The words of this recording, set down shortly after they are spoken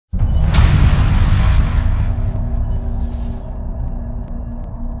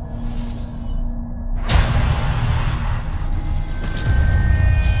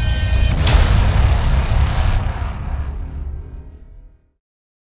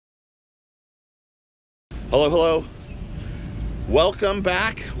Hello, hello. Welcome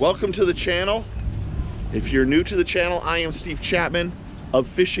back. Welcome to the channel. If you're new to the channel, I am Steve Chapman of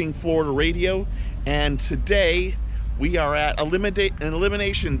Fishing Florida Radio, and today we are at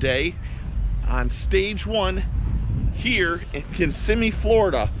Elimination Day on Stage 1 here in Kissimmee,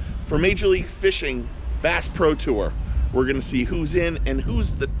 Florida for Major League Fishing Bass Pro Tour. We're going to see who's in and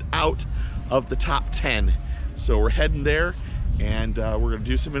who's out of the top 10. So we're heading there, and we're going to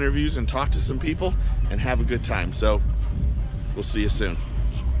do some interviews and talk to some people and have a good time. So we'll see you soon.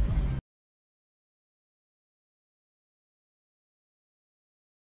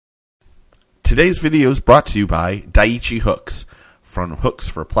 Today's video is brought to you by Daiichi hooks. From hooks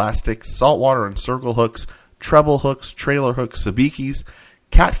for plastics, saltwater and circle hooks, treble hooks, trailer hooks, sabikis,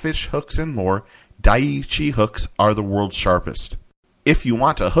 catfish hooks, and more, Daiichi hooks are the world's sharpest. If you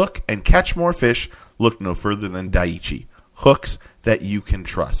want to hook and catch more fish, look no further than Daiichi. Hooks that you can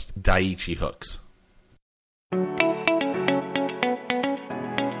trust. Daiichi hooks.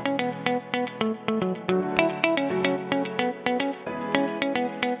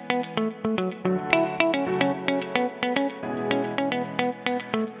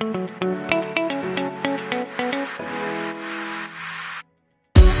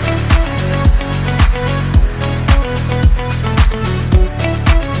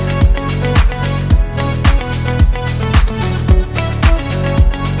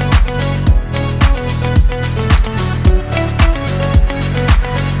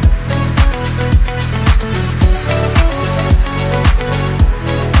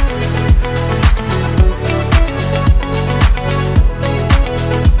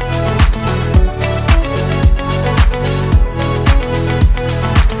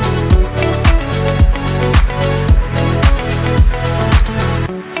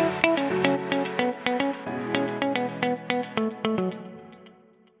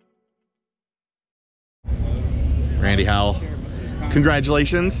 Randy Howell,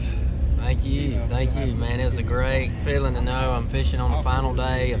 congratulations. Thank you, man. It was a great feeling to know I'm fishing on the final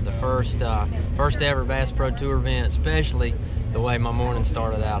day of the first ever Bass Pro Tour event, especially the way my morning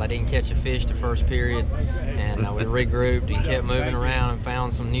started out. I didn't catch a fish the first period, and we regrouped and kept moving around and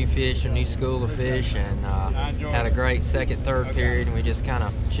found some new fish, a new school of fish, and had a great second, third period, and we just kind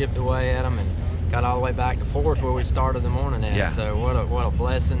of chipped away at them and got all the way back to fourth where we started the morning at. Yeah. So what a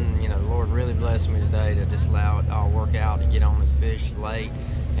blessing. You know, the Lord really blessed me today to just allow it all work out, to get on this fish late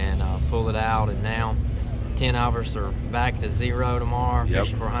and pull it out. And now 10 of us are back to zero tomorrow,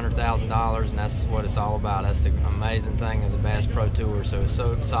 fishing for $100,000, and that's what it's all about. That's the amazing thing of the Bass Pro Tour. So it's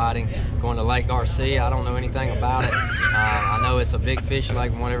so exciting. Going to Lake Garcia, I don't know anything about it. I know it's a big fishing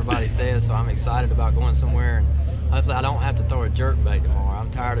lake from what everybody says, so I'm excited about going somewhere, and hopefully I don't have to throw a jerkbait tomorrow.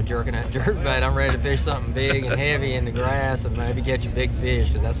 I'm tired of jerking that jerkbait. I'm ready to fish something big and heavy in the grass and maybe catch a big fish,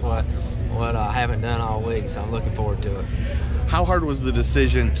 because that's what I haven't done all week, so I'm looking forward to it. How hard was the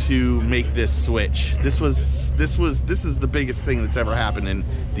decision to make this switch? This is the biggest thing that's ever happened in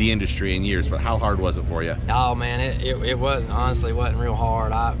the industry in years, but how hard was it for you? Oh man, it wasn't, honestly wasn't real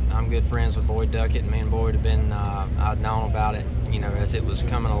hard. I'm good friends with Boyd Duckett, and me and Boyd have been, I'd known about it, you know, as it was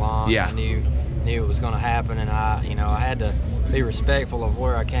coming along. Yeah. I knew it was going to happen, and I had to be respectful of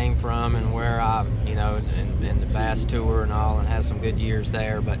where I came from and where I, in the Bass Tour and all, and had some good years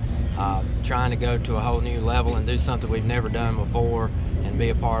there, but trying to go to a whole new level and do something we've never done before and be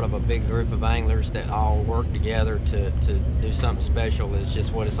a part of a big group of anglers that all work together to do something special is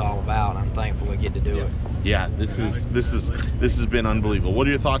just what it's all about. I'm thankful we get to do it. Yeah, this has been unbelievable. What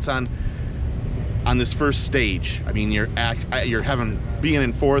are your thoughts on this first stage? I mean, you're being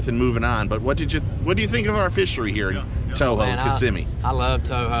in fourth and moving on, but what do you think of our fishery here in Toho, Kissimmee? I love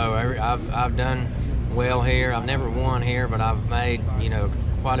Toho. I've done well here. I've never won here, but I've made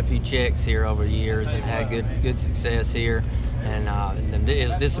quite a few checks here over the years and had good success here. And it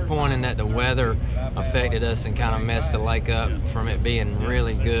was disappointing that the weather affected us and kind of messed the lake up from it being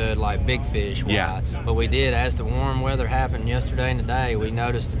really good, like big fish wise. Yeah. But we did, as the warm weather happened yesterday and today, we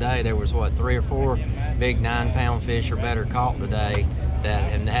noticed today there was, what, 3 or 4 big 9-pound fish or better caught today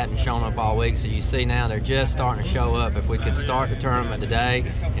that hadn't shown up all week. So you see now they're just starting to show up. If we could start the tournament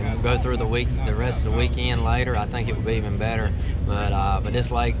today and go through the rest of the weekend later, I think it would be even better. But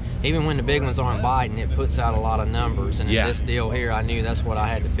this lake, even when the big ones aren't biting, it puts out a lot of numbers. And in this deal here, I knew that's what I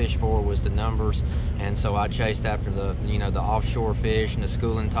had to fish for, was the numbers. And so I chased after the offshore fish and the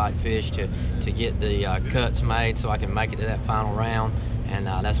schooling type fish to get the cuts made so I can make it to that final round. And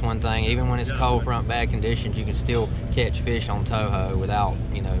that's one thing, even when it's cold front bad conditions, you can still catch fish on Toho without,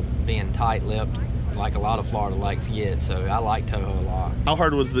 being tight-lipped like a lot of Florida lakes get. So I like Toho a lot. How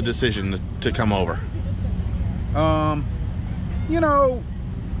hard was the decision to come over?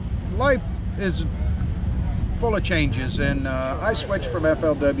 Life is full of changes, and I switched from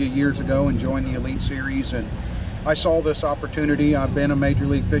FLW years ago and joined the Elite Series, and I saw this opportunity. I've been a Major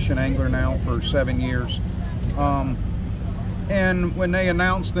League Fishing angler now for 7 years. And when they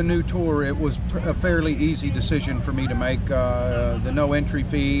announced the new tour, it was a fairly easy decision for me to make. The no entry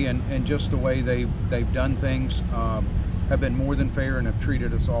fee and just the way they've done things have been more than fair and have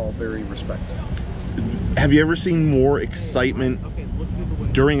treated us all very respectful. Have you ever seen more excitement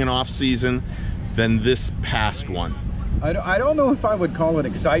during an off season than this past one? I don't know if I would call it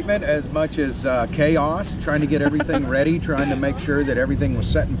excitement as much as chaos, trying to get everything ready, trying to make sure that everything was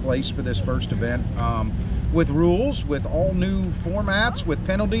set in place for this first event. With rules, with all new formats, with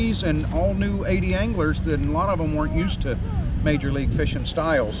penalties, and all new 80 anglers, that a lot of them weren't used to Major League Fishing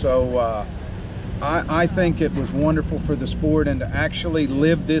style. So I think it was wonderful for the sport, and to actually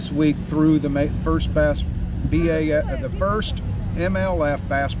live this week through the first MLF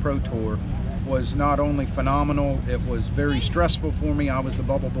Bass Pro Tour was not only phenomenal, it was very stressful for me. I was the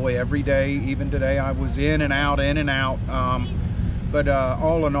bubble boy every day. Even today I was in and out, in and out. But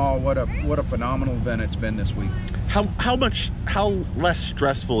all in all, what a phenomenal event it's been this week. How less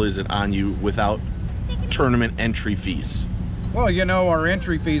stressful is it on you without tournament entry fees? Well, you know, our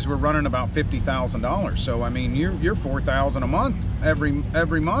entry fees were running about $50,000. So I mean, you're $4,000 a month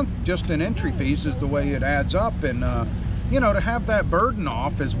every month just in entry fees is the way it adds up. And you know, to have that burden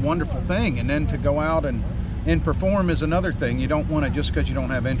off is a wonderful thing, and then to go out and perform is another thing. You don't want to, just because you don't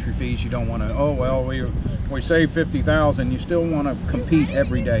have entry fees, you don't want to, oh well, we saved $50,000. You still want to compete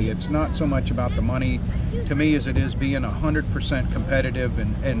every day. It's not so much about the money to me as it is being 100% competitive,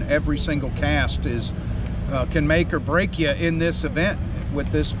 and every single cast is can make or break you in this event with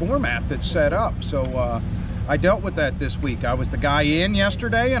this format that's set up. So I dealt with that this week. I was the guy in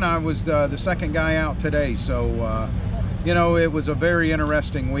yesterday, and I was the second guy out today. So you know, it was a very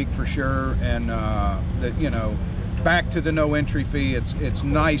interesting week for sure. And you know, back to the no entry fee, it's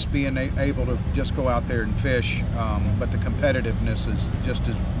nice being able to just go out there and fish, but the competitiveness is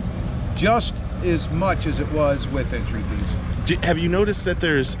just as much as it was with entry fees. Have you noticed that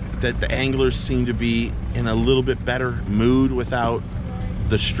the anglers seem to be in a little bit better mood without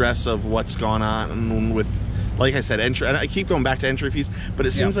the stress of what's gone on with, like I said, entry? I keep going back to entry fees, but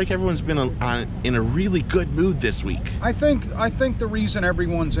it seems like everyone's been in a really good mood this week. I think the reason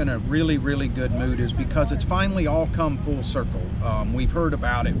everyone's in a really, really good mood is because it's finally all come full circle. We've heard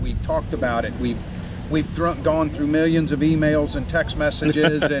about it, we've talked about it, we've gone through millions of emails and text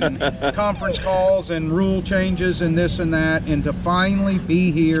messages and conference calls and rule changes and this and that, and to finally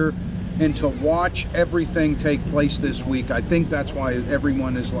be here and to watch everything take place this week, I think that's why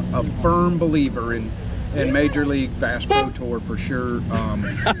everyone is a firm believer in Major League Bass Pro Tour for sure.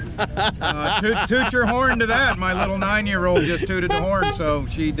 Toot your horn to that. My little 9-year-old just tooted the horn, so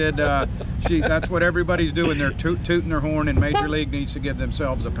she did. That's what everybody's doing. They're tooting their horn, and Major League needs to give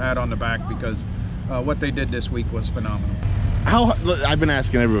themselves a pat on the back because what they did this week was phenomenal. I've been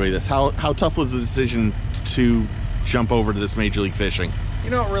asking everybody this. How tough was the decision to jump over to this Major League Fishing? You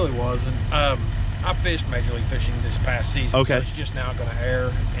know, it really wasn't. I fished Major League Fishing this past season, so it's just now going to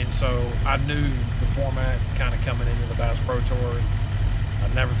air, and so I knew the format kind of coming into the Bass Pro Tour, and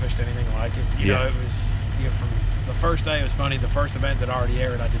I've never fished anything like it. You know, it was, you know, from the first day, it was funny, the first event that already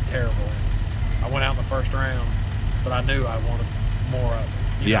aired, I did terrible. I went out in the first round, but I knew I wanted more of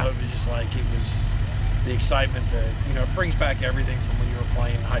it. You know, it was just like, it was the excitement that, you know, it brings back everything from when you were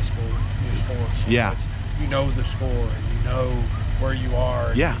playing high school sports. You know the score, and you know where you are,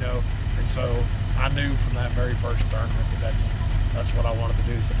 and you know, and so I knew from that very first tournament that that's what I wanted to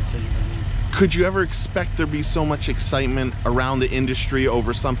do, so the decision was easy. Could you ever expect there be so much excitement around the industry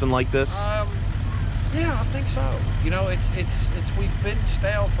over something like this? Yeah, I think so. You know, it's we've been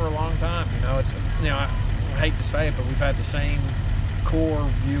stale for a long time. You know, I hate to say it, but we've had the same core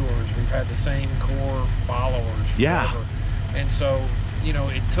viewers, we've had the same core followers forever. And so, you know,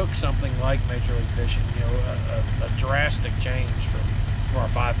 it took something like Major League Fishing, you know, a drastic change from our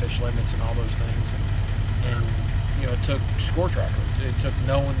 5-fish limits and all those things, and you know, it took score tracker, it took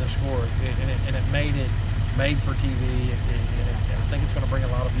knowing the score, and it made for TV, and I think it's going to bring a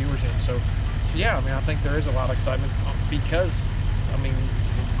lot of viewers in. So yeah, I mean, I think there is a lot of excitement because, I mean,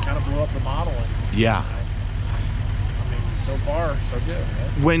 it kind of blew up the model, and I mean, so far so good.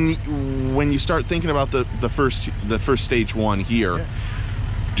 Right? When you start thinking about the first stage one here.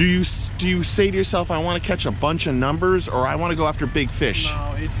 Do you say to yourself, I want to catch a bunch of numbers, or I want to go after big fish?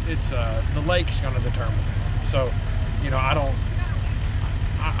 No, it's the lake's going to determine that. So, you know, I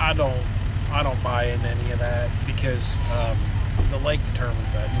don't buy in any of that because the lake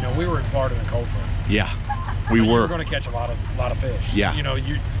determines that. You know, we were in Florida in the cold front. Yeah, we were going to catch a lot of fish. Yeah. You know,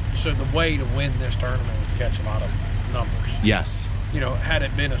 so the way to win this tournament was to catch a lot of numbers. Yes. You know, had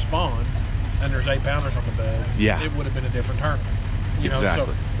it been a spawn and there's 8-pounders on the bed, yeah, it would have been a different tournament. You know,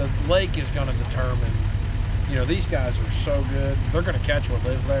 exactly. So the lake is going to determine. You know, these guys are so good. They're going to catch what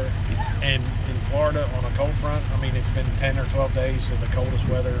lives there. And in Florida on a cold front, I mean, it's been 10 or 12 days of the coldest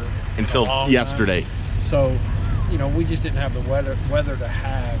weather until yesterday. Time. So, you know, we just didn't have the weather to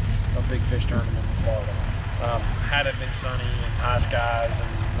have a big fish tournament in Florida. Had it been sunny and high skies and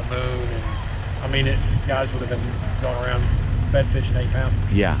the moon, and I mean, guys would have been going around bed fishing 8-pound.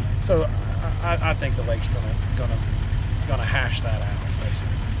 Yeah. So I think the lake's gonna hash that out basically.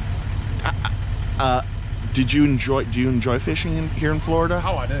 Do you enjoy fishing here in Florida?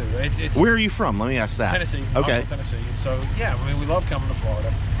 Oh, I do. It's Where are you from? Let me ask that. Tennessee. Okay. I'm from Tennessee. And so, yeah, I mean, we love coming to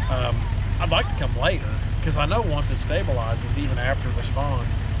Florida. I'd like to come later because I know once it stabilizes, even after the spawn,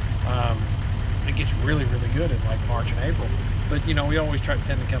 it gets really, really good in like March and April. But, you know, we always tend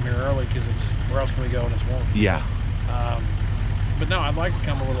to come here early because where else can we go when it's warm? Yeah. But no, I'd like to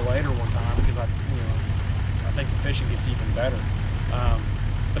come a little later one time because I think the fishing gets even better.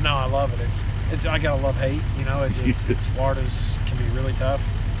 But no, I love it. It's I gotta love hate. You know, it's Florida's can be really tough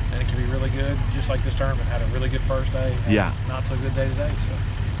and it can be really good. Just like this tournament had a really good first day. Yeah. Not so good day today. So,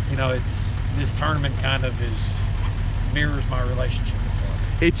 you know, this tournament kind of mirrors my relationship with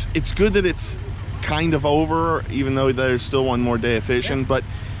Florida. It's good that it's kind of over, even though there's still one more day of fishing. Yeah. But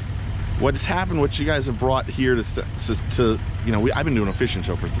what's happened, what you guys have brought here to you know, I've been doing a fishing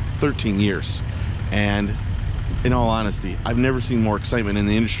show for 13 years, and in all honesty, I've never seen more excitement in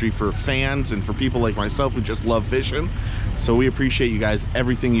the industry for fans and for people like myself who just love fishing. So we appreciate you guys,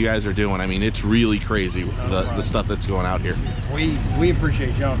 everything you guys are doing. I mean, it's really crazy, the stuff that's going out here. We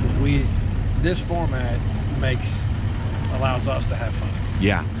appreciate y'all because this format allows us to have fun.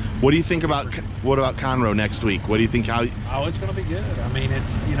 Yeah. What do you think about Conroe next week? What do you think? Oh, it's going to be good. I mean,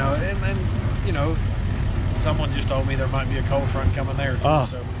 it's, you know, and you know, someone just told me there might be a cold front coming there too. Oh.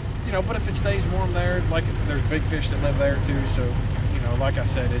 So, you know, but if it stays warm there, like there's big fish that live there too. So, you know, like I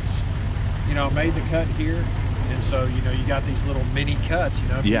said, it's, you know, made the cut here. And so, you know, you got these little mini cuts, you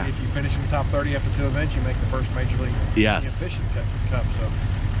know, if you finish in the top 30 after 2 events, you make the first Major League Fishing Cup. So,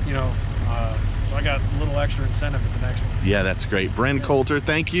 you know, so I got a little extra incentive at the next one. Yeah, that's great. Brent Coulter,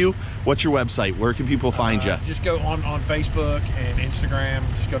 thank you. What's your website? Where can people find you? Just go on Facebook and Instagram.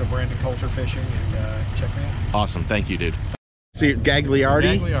 Just go to Brandon Coulter Fishing and check me out. Awesome. Thank you, dude. See,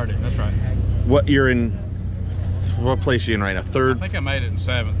 Gagliardi? Gagliardi, that's right. What place are you in right now? Third? I think I made it in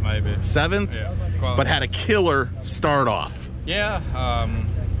 7th, maybe. 7th? Yeah. But had a killer start off. Yeah,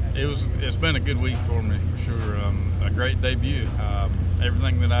 it's been a good week for me for sure. A great debut.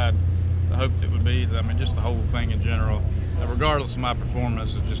 Everything that I hoped it would be. I mean, just the whole thing in general. Regardless of my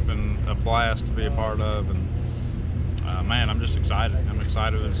performance, it's just been a blast to be a part of, and man, I'm just excited. I'm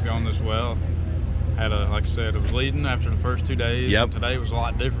excited that it's gone this well. Like I said, it was leading after the first 2 days. Yep. Today was a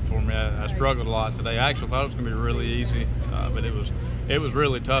lot different for me. I struggled a lot today. I actually thought it was going to be really easy, but it was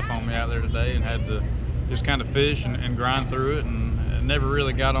really tough on me out there today, and had to just kind of fish and grind through it, and never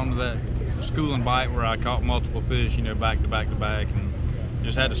really got onto that schooling bite where I caught multiple fish, you know, back to back to back, and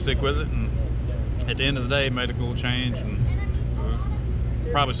just had to stick with it. And at the end of the day, made a cool change, and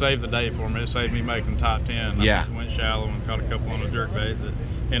probably saved the day for me. It saved me making top 10. Yeah. I went shallow and caught a couple on a jerkbait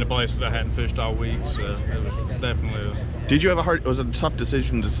in a place that I hadn't fished all week, so it was definitely Did you have was it a tough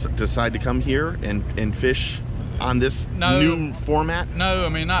decision to decide to come here and fish on this new format? No, I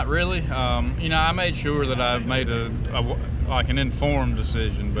mean, not really. You know, I made sure that I made like an informed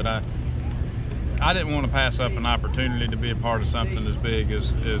decision, but I didn't want to pass up an opportunity to be a part of something as big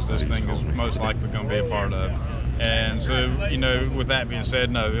as this thing is most likely going to be a part of. And so, you know, with that being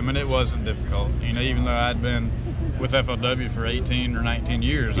said, no, I mean, it wasn't difficult. You know, even though I'd been with FLW for 18 or 19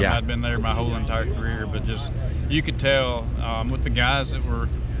 years, yeah. I'd been there my whole entire career, but just, you could tell with the guys that were,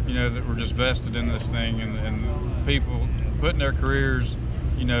 you know, that were just vested in this thing, and people putting their careers,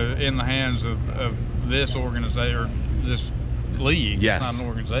 you know, in the hands of this organization, or this league. Yes. It's not an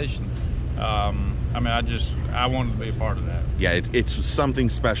organization. I mean, I wanted to be a part of that. Yeah, it's something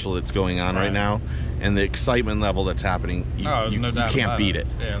special that's going on right now, and the excitement level that's happening, you can't beat it.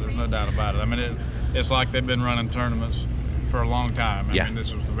 Yeah, there's no doubt about it. I mean, it's like they've been running tournaments for a long time. I mean,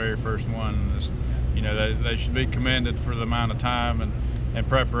 this was the very first one. You know, they should be commended for the amount of time and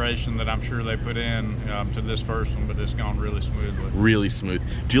preparation that I'm sure they put in to this first one, but it's gone really smoothly. Really smooth.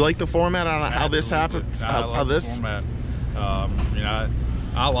 Do you like the format on how this happens? I like the format. You know,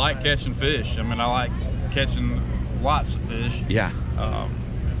 I like catching fish. I mean, I like catching lots of fish. Yeah.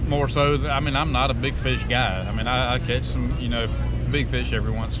 More so, I mean, I'm not a big fish guy. I mean, I catch some, you know, big fish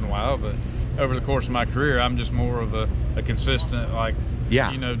every once in a while, but over the course of my career, I'm just more of a consistent, like,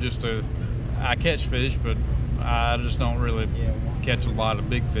 Yeah. you know, I catch fish, but I just don't really catch a lot of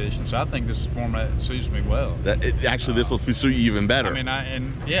big fish, and so I think this format suits me well. Actually, this will suit you even better. I mean,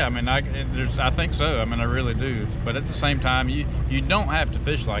 I think so. I mean, I really do. But at the same time, you don't have to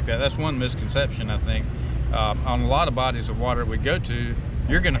fish like that. That's one misconception, I think. On a lot of bodies of water we go to,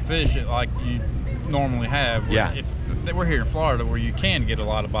 you're going to fish it like you normally have. If we're here in Florida, where you can get a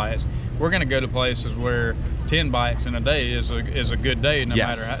lot of bites, we're going to go to places where 10 bites in a day is a good day, no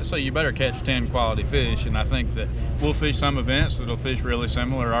matter how. So you better catch 10 quality fish, and I think that we'll fish some events that'll fish really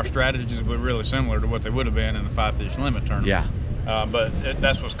similar. Our strategies will be really similar to what they would have been in a 5-fish limit tournament. Yeah. But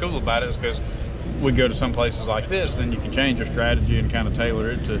that's what's cool about it, is because we go to some places like this, then you can change your strategy and kind of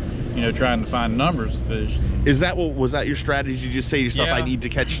tailor it to, you know, trying to find numbers of fish. Was that your strategy? You just say to yourself, I need to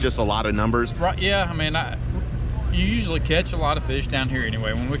catch just a lot of numbers? Right. Yeah. I mean, you usually catch a lot of fish down here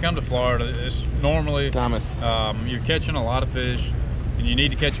anyway. When we come to Florida, it's normally you're catching a lot of fish, and you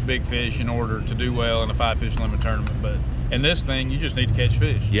need to catch a big fish in order to do well in a 5-fish limit tournament. But in this thing, you just need to catch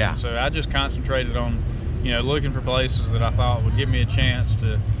fish. Yeah. So I just concentrated on, you know, looking for places that I thought would give me a chance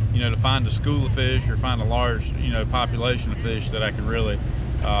to, you know, to find a school of fish or find a large, you know, population of fish that I could really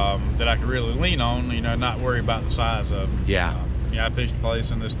lean on. You know, not worry about the size of them. Yeah. I fished a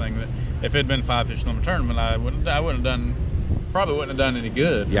place in this thing that, if it had been a 5-fish limit tournament, probably wouldn't have done any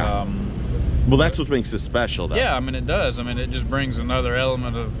good. Yeah. Well, that's what makes it special, though. Yeah, I mean, it does. I mean, it just brings another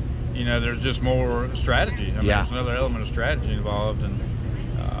element of, you know, there's just more strategy. I mean, there's another element of strategy involved, and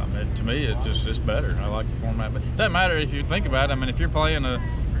to me, it's better. I like the format, but it doesn't matter if you think about it. I mean, if you're playing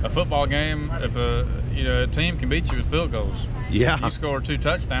a football game, if a team can beat you with field goals. Yeah. You score 2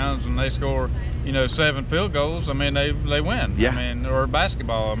 touchdowns and they score, you know, 7 field goals. I mean, they win. Yeah. I mean, or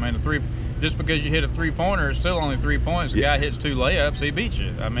basketball. I mean, just because you hit a 3-pointer, it's still only 3 points. The guy hits 2 layups, he beats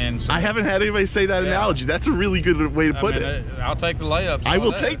you. I mean, so, I haven't had anybody say that analogy. That's a really good way to put it. I'll take the layups. I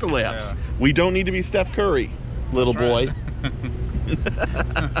will take the layups. Yeah. We don't need to be Steph Curry, little boy.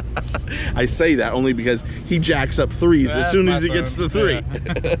 I say that only because he jacks up threes as soon as he gets the 3.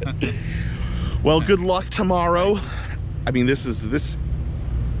 Yeah. Well, good luck tomorrow. I mean, this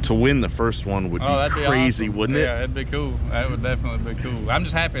to win the first one would be crazy, awesome. Wouldn't it? Yeah, it'd be cool. That would definitely be cool. I'm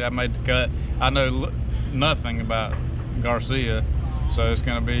just happy I made the cut. I know nothing about Garcia, so it's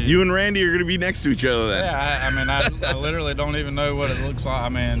going to be... You and Randy are going to be next to each other then. Yeah, I mean, I literally don't even know what it looks like. I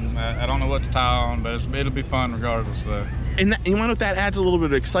mean, I don't know what to tie on, but it'll be fun regardless, though. And you know what, that adds a little bit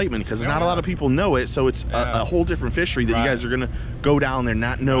of excitement, because not a lot of people know it, so it's a whole different fishery that you guys are going to go down there,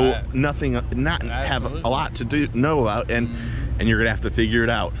 not know nothing, not have a lot to know about, and you're going to have to figure it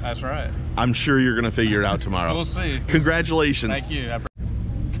out. That's right. I'm sure you're going to figure it out tomorrow. We'll see. Congratulations. Thank you.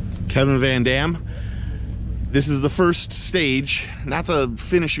 Kevin Van Dam, this is the first stage, not the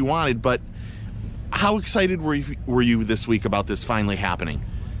finish you wanted, but how excited were you this week about this finally happening?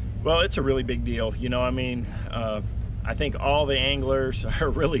 Well, it's a really big deal. You know, I mean, I think all the anglers are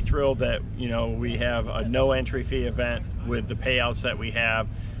really thrilled that, you know, we have a no entry fee event with the payouts that we have.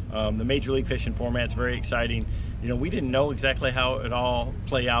 The Major League Fishing format's very exciting. You know, we didn't know exactly how it all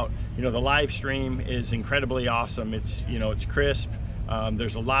play out. You know, the live stream is incredibly awesome. It's, you know, it's crisp.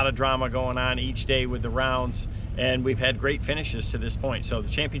 There's a lot of drama going on each day with the rounds, and we've had great finishes to this point. So the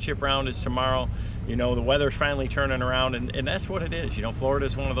championship round is tomorrow. You know, the weather's finally turning around, and that's what it is. You know, Florida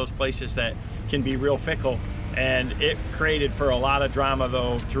is one of those places that can be real fickle, and it created for a lot of drama,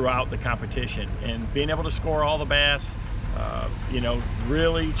 though, throughout the competition. And being able to score all the bass, you know,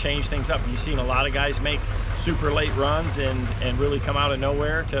 really change things up. You've seen a lot of guys make super late runs and really come out of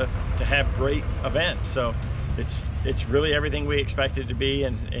nowhere to have great events. So it's really everything we expected it to be.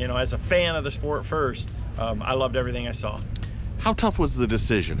 And, you know, as a fan of the sport first, I loved everything I saw. How tough was the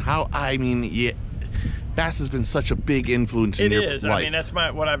decision? I mean, bass has been such a big influence in your life. It is. I mean, that's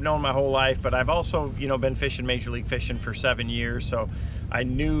what I've known my whole life, but I've also, you know, been fishing Major League Fishing for 7 years, so I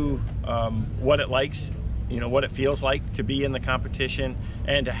knew what it likes, you know, what it feels like to be in the competition,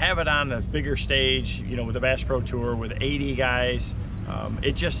 and to have it on the bigger stage, you know, with the Bass Pro Tour with 80 guys,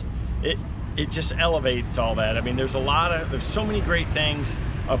 it just elevates all that. I mean, there's so many great things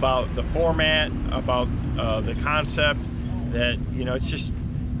about the format, about the concept, that, you know,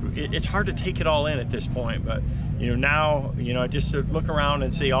 it's hard to take it all in at this point. But, you know, now, you know, just to look around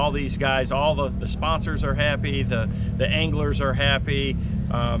and see all these guys, all the sponsors are happy, the anglers are happy,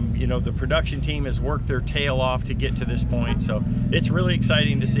 you know, the production team has worked their tail off to get to this point. So it's really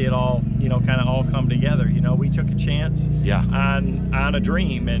exciting to see it all, you know, kind of all come together. You know, we took a chance on a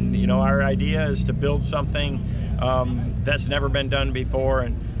dream, and, you know, our idea is to build something that's never been done before.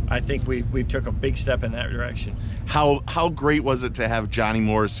 And I think we took a big step in that direction. How great was it to have Johnny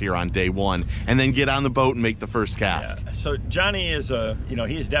Morris here on day one and then get on the boat and make the first cast? Yeah. So Johnny is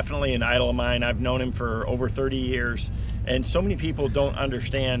he's definitely an idol of mine. I've known him for over 30 years, and so many people don't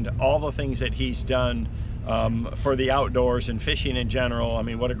understand all the things that he's done for the outdoors and fishing in general. I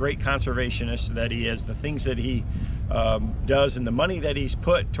mean, what a great conservationist that he is, the things that he does, and the money that he's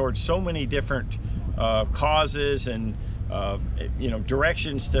put towards so many different causes and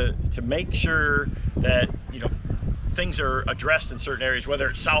directions to make sure that things are addressed in certain areas, whether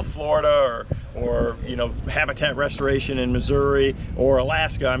it's South Florida or habitat restoration in Missouri or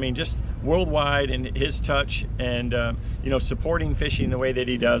Alaska. I mean, just worldwide, and his touch, and supporting fishing the way that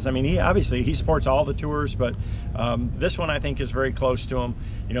he does. I mean, he supports all the tours, but this one I think is very close to him.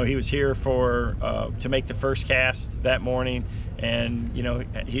 He was here to make the first cast that morning, and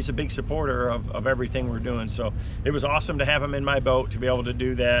he's a big supporter of everything we're doing. So it was awesome to have him in my boat to be able to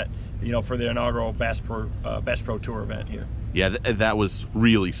do that, for the inaugural Bass Pro Tour event here. Yeah, that was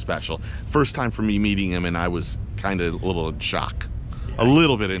really special. First time for me meeting him, and I was kind of a little in shock. A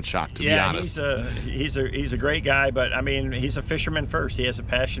little bit in shock, to be honest. He's a great guy, but I mean, he's a fisherman first. He has a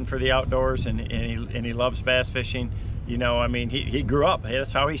passion for the outdoors, and he loves bass fishing. I mean, he grew up.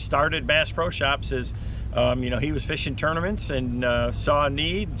 That's how he started Bass Pro Shops. He was fishing tournaments and saw a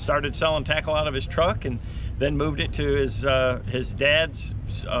need, started selling tackle out of his truck, and then moved it to his dad's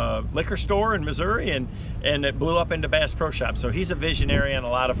liquor store in Missouri, and it blew up into Bass Pro Shops. So he's a visionary on a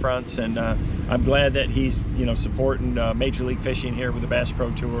lot of fronts, and I'm glad that he's supporting Major League Fishing here with the Bass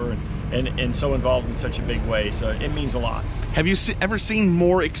Pro Tour, and so involved in such a big way. So it means a lot. Have you ever seen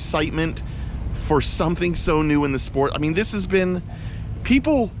more excitement for something so new in the sport? I mean, this has been,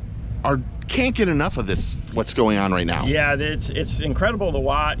 people can't get enough of this, what's going on right now. Yeah, it's incredible to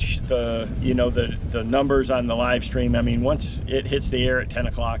watch the numbers on the live stream. I mean, once it hits the air at 10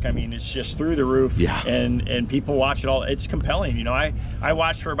 o'clock, I mean, it's just through the roof. Yeah. And people watch it all. It's compelling. I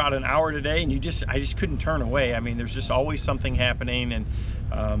watched for about an hour today, and I just couldn't turn away. I mean, there's just always something happening, and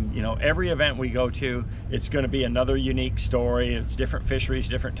every event we go to, it's going to be another unique story. It's different fisheries,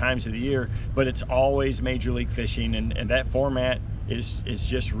 different times of the year, but it's always Major League Fishing, and that format is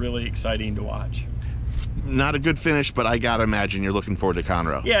just really exciting to watch. Not a good finish, but I gotta imagine you're looking forward to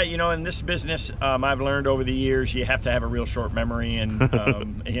Conroe. Yeah, in this business, I've learned over the years you have to have a real short memory, and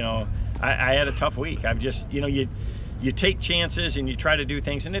I had a tough week. I've just you take chances and you try to do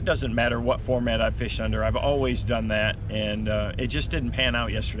things, and it doesn't matter what format I've fished under. I've always done that, and it just didn't pan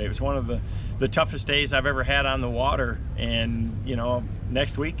out yesterday. It was one of the toughest days I've ever had on the water, and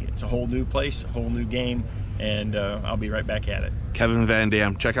next week it's a whole new place, a whole new game, and I'll be right back at it. Kevin Van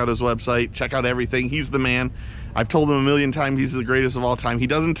Dam, check out his website, check out everything. He's the man. I've told him a million times he's the greatest of all time. He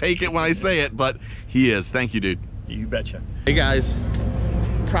doesn't take it when I say it, but he is. Thank you, dude. You betcha. Hey guys,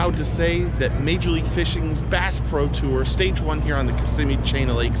 proud to say that Major League Fishing's Bass Pro Tour Stage 1 here on the Kissimmee Chain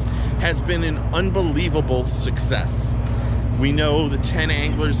of Lakes has been an unbelievable success. We know the 10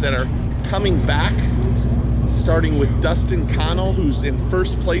 anglers that are coming back, starting with Dustin Connell, who's in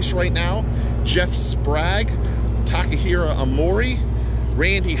first place right now, Jeff Sprague, Takahiro Amori,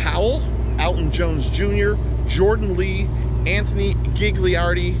 Randy Howell, Alton Jones Jr., Jordan Lee, Anthony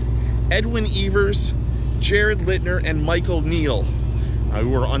Gagliardi, Edwin Evers, Jared Littner, and Michael Neal. We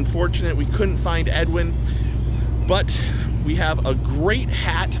were unfortunate we couldn't find Edwin, but we have a great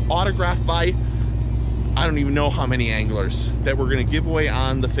hat autographed by I don't even know how many anglers that we're going to give away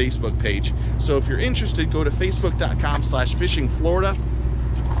on the Facebook page. So if you're interested, go to facebook.com/fishingflorida.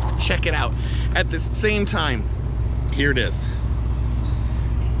 Check it out. At the same time, here it is.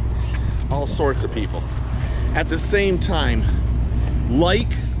 All sorts of people. At the same time, like,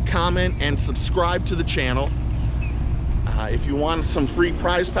 comment, and subscribe to the channel. If you want some free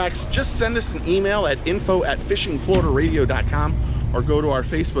prize packs, just send us an email at info@fishingfloridaradio.com or go to our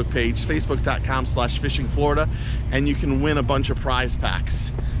Facebook page, facebook.com/fishingflorida, and you can win a bunch of prize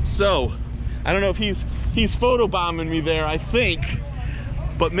packs. So, I don't know if he's photobombing me there, I think,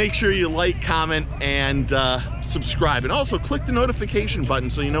 but make sure you like, comment, and subscribe. And also click the notification button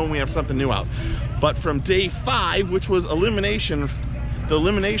so you know when we have something new out. But from day 5, which was the elimination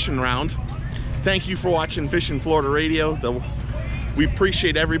round, thank you for watching Fishing Florida Radio. We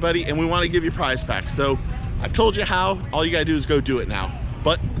appreciate everybody, and we want to give you prize packs. So I've told you how. All you gotta do is go do it now.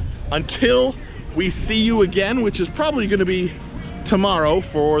 But until we see you again, which is probably gonna be tomorrow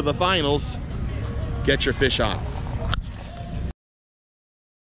for the finals, get your fish on.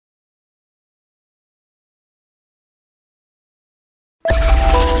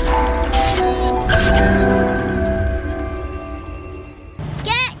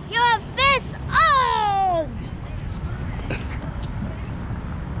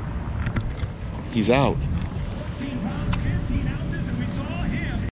 He's out.